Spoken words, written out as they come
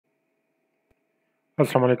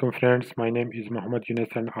Assalamu alaikum friends, my name is Muhammad Yunus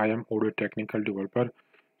and I am Odoo technical developer.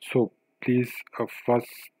 So please, first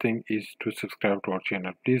thing is to subscribe to our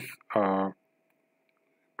channel. Please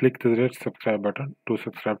click the red subscribe button to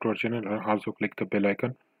subscribe to our channel and also click the bell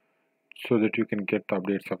icon so that you can get the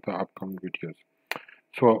updates of the upcoming videos.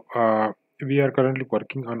 So we are currently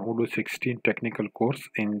working on Odoo 16 technical course.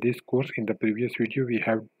 In this course, in the previous video, we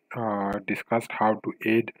have discussed how to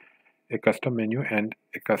add a custom menu and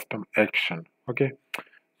a custom action. Okay.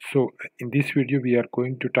 So in this video we are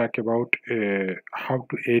going to talk about how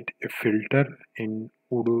to add a filter in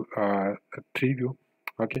Odoo tree view.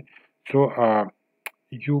 Okay, so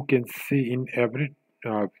you can see in every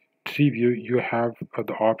tree view you have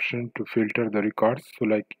the option to filter the records. So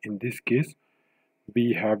like in this case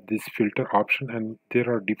we have this filter option and there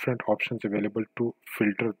are different options available to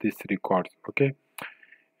filter these records. Okay,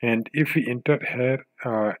 and if we enter here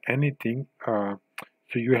anything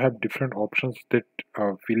so you have different options that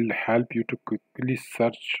will help you to quickly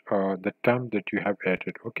search the term that you have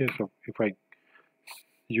added. Okay, so if I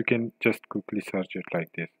you can just quickly search it like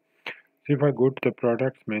this. So if I go to the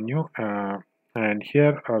products menu and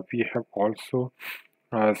here we have also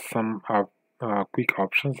some quick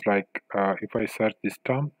options like if I search this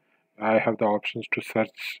term, I have the options to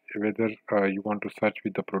search whether you want to search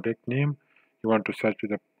with the product name, you want to search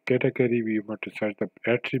with the category, we want to search the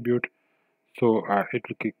attribute. So it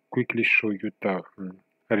will quickly show you the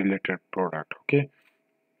related product. Okay,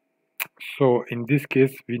 so in this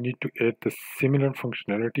case we need to add the similar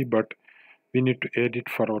functionality, but we need to add it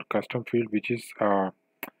for our custom field, which is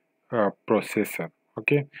processor.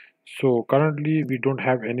 Okay, so currently we don't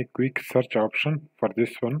have any quick search option for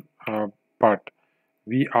this one, but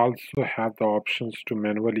we also have the options to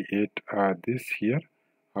manually add this here,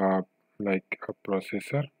 like a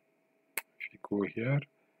processor. If you go here,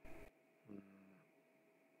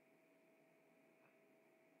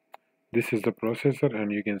 this is the processor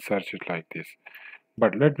and you can search it like this.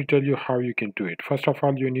 But let me tell you how you can do it. First of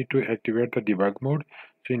all, you need to activate the debug mode.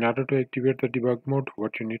 So in order to activate the debug mode,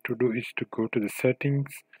 what you need to do is to go to the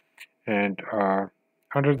settings, and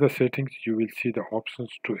under the settings you will see the options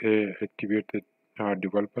to activate the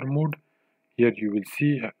developer mode. Here you will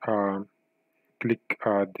see click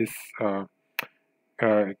this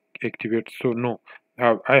activate. So no,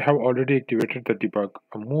 I have already activated the debug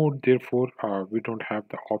mode, therefore we don't have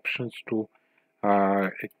the options to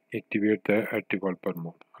activate the developer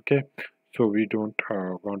mode. Okay, so we don't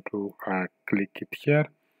want to click it here.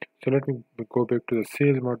 So let me go back to the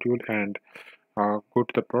sales module and go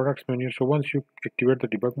to the products menu. So once you activate the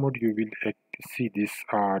debug mode, you will see this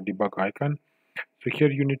debug icon. So here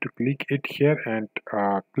you need to click it here and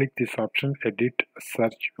click this option, edit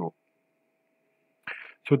search view.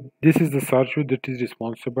 So this is the search view that is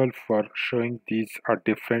responsible for showing these are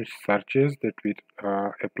different searches that we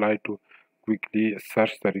apply to quickly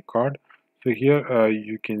search the record. So here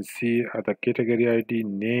you can see the category ID,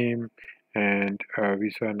 name, and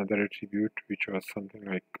we saw another attribute which was something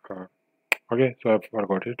like okay, so I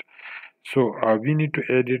forgot it. So we need to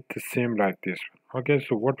edit the same like this. Okay,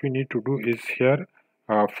 so what we need to do is here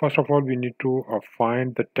first of all we need to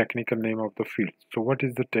find the technical name of the field. So what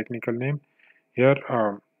is the technical name? Here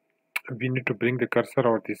we need to bring the cursor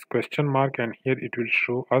over this question mark and here it will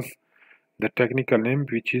show us the technical name,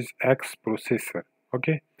 which is X processor.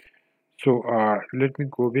 Okay, so let me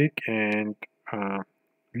go back and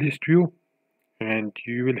list view, and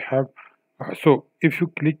you will have so if you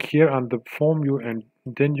click here on the form view and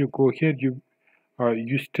then you go here,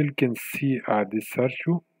 you still can see the search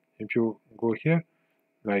view if you go here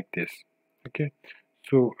like this. Okay,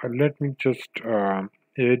 so let me just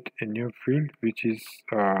add a new field, which is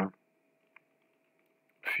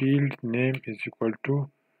field name is equal to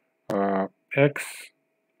X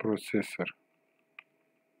processor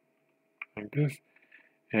like this,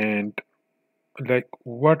 and like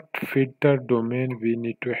what filter domain we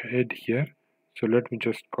need to add here. So let me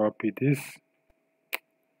just copy this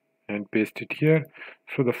and paste it here.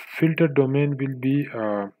 So the filter domain will be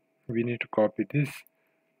we need to copy this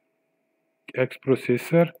X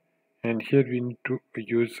processor, and here we need to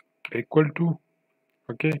use equal to.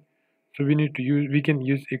 Okay, so we can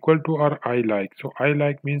use equal to or I like. So I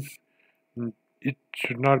like means it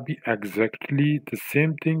should not be exactly the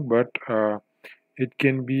same thing, but it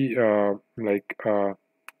can be like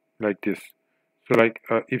this. So like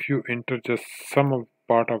if you enter just some of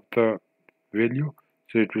part of the value,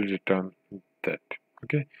 so it will return that.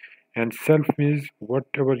 Okay, and self means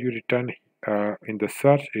whatever you return in the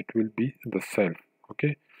search, it will be the self.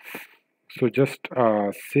 Okay, so just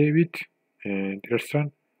save it and it's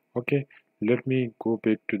done. Okay, let me go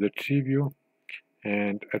back to the tree view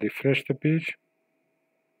and refresh the page.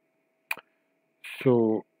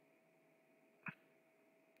 So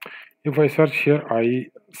if I search here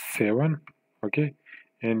i7, okay,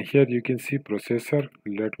 and here you can see processor.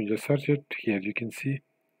 Let me just search it. Here you can see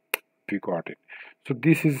we got it. So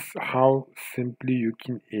this is how simply you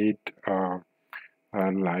can add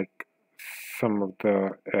like some of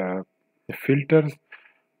the filters.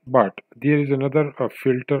 But there is another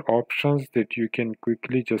filter options that you can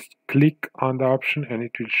quickly just click on the option and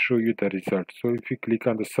it will show you the result. So if you click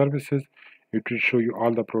on the services, it will show you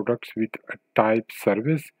all the products with a type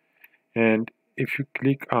service. And if you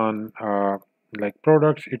click on like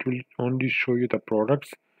products, it will only show you the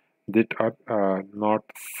products that are not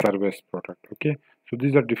service product. Okay, so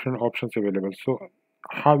these are different options available. So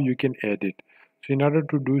how you can add it? So in order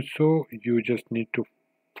to do so, you just need to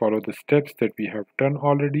follow the steps that we have done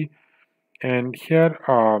already. And here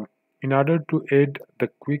in order to add the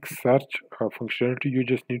quick search functionality, you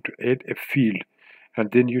just need to add a field, and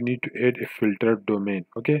then you need to add a filter domain.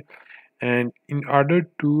 Okay, and in order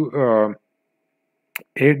to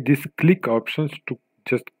add these click options to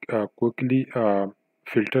just quickly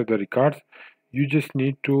filter the records, you just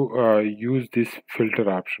need to use this filter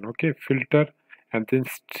option. Okay, filter and then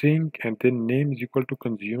string and then name is equal to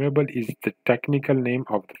consumable is the technical name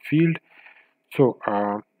of the field. So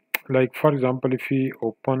like for example, if we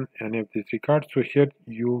open any of these records, so here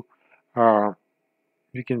you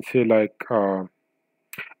can say like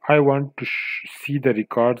I want to see the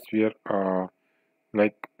records where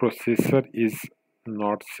like processor is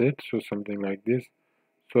not set, so something like this.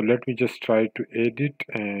 So let me just try to edit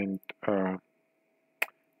and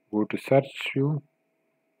go to search view.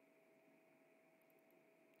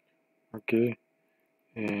 Okay,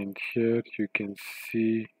 and here you can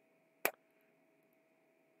see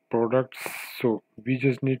products. So we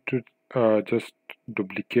just need to just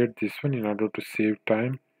duplicate this one in order to save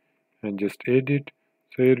time and just edit.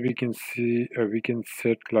 So here we can see we can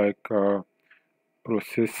set like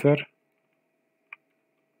processor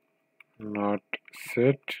not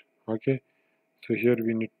set. Okay, so here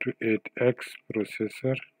we need to add X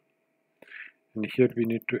processor, and here we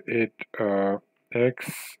need to add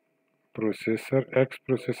X processor. X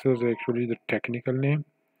processor is actually the technical name,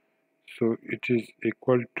 so it is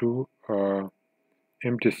equal to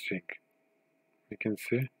empty string. We can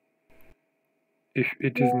say if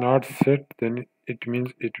it is not set, then it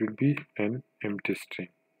means it will be an empty string.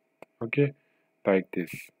 Okay, like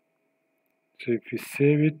this. So if we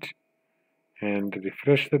save it and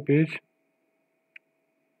refresh the page.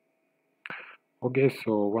 Okay,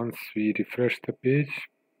 so once we refresh the page,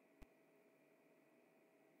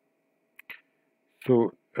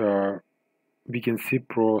 so we can see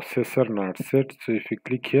processor not set. So if you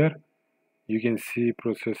click here, you can see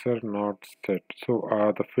processor not set. So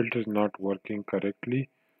the filter is not working correctly.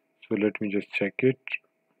 So let me just check it.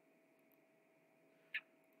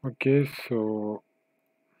 Okay, so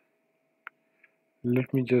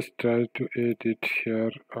let me just try to edit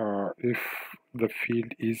here if the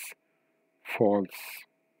field is false.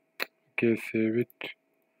 Okay, save it,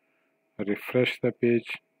 refresh the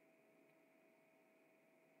page.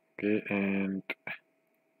 Okay, and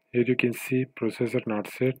here you can see processor not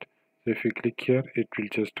set. So if you click here, it will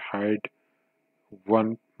just hide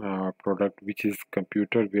one product which is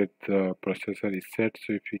computer where the processor is set.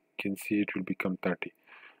 So if you can see, it will become 30.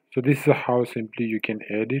 So this is how simply you can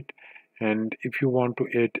add it. And if you want to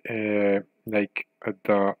add like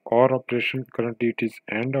the OR operation, currently it is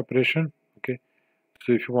AND operation. Okay,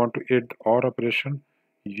 so if you want to add the OR operation,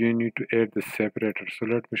 you need to add the separator. So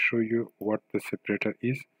let me show you what the separator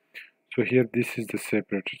is. So here this is the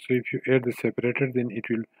separator. So if you add the separator, then it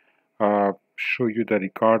will show you the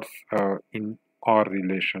records in OR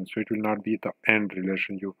relation. So it will not be the AND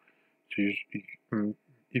relation.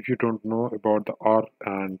 If you don't know about the OR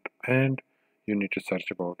and AND, you need to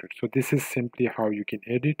search about it. So this is simply how you can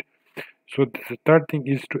edit. So the third thing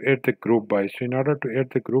is to add the group by. So in order to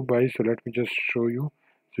add the group by, so let me just show you.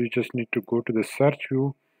 So you just need to go to the search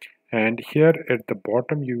view, and here at the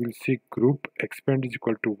bottom you will see group expand is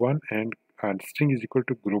equal to 1 and string is equal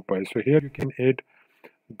to group by. So here you can add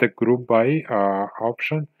the group by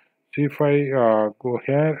option. So if I go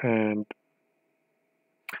here and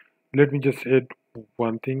let me just add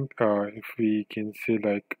one thing, if we can say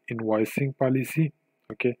like invoicing policy.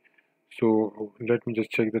 Okay, so let me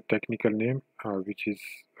just check the technical name, which is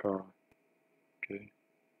okay,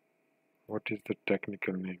 what is the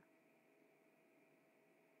technical name?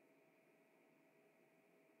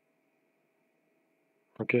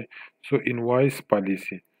 Okay, so invoice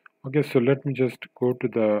policy. Okay, so let me just go to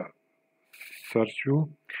the search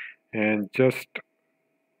view and just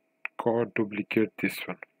duplicate this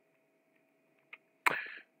one.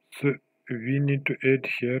 So we need to add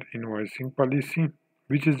here invoicing policy,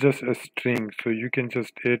 which is just a string, so you can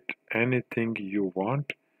just add anything you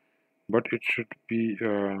want, but it should be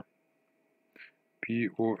policy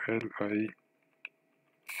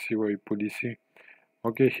policy.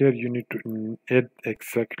 Okay, here you need to add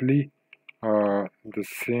exactly the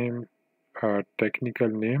same technical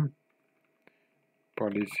name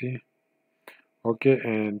policy. Okay,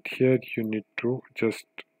 and here you need to just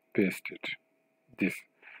paste it.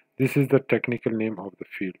 This is the technical name of the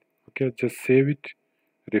field. Okay, just save it,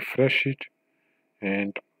 refresh it,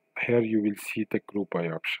 and here you will see the group by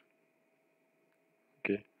option.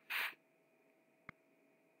 Okay,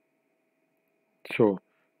 so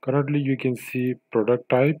currently you can see product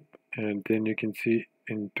type, and then you can see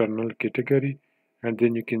internal category, and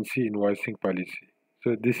then you can see invoicing policy.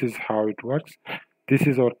 So this is how it works. This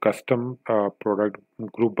is our custom product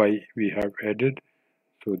group by we have added.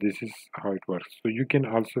 So this is how it works. So you can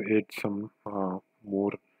also add some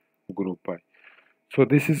more group by. So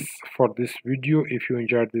this is for this video. If you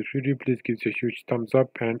enjoyed this video, please give us a huge thumbs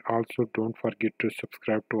up, and also don't forget to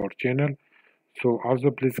subscribe to our channel. So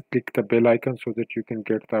also please click the bell icon so that you can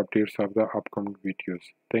get the updates of the upcoming videos.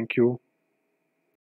 Thank you.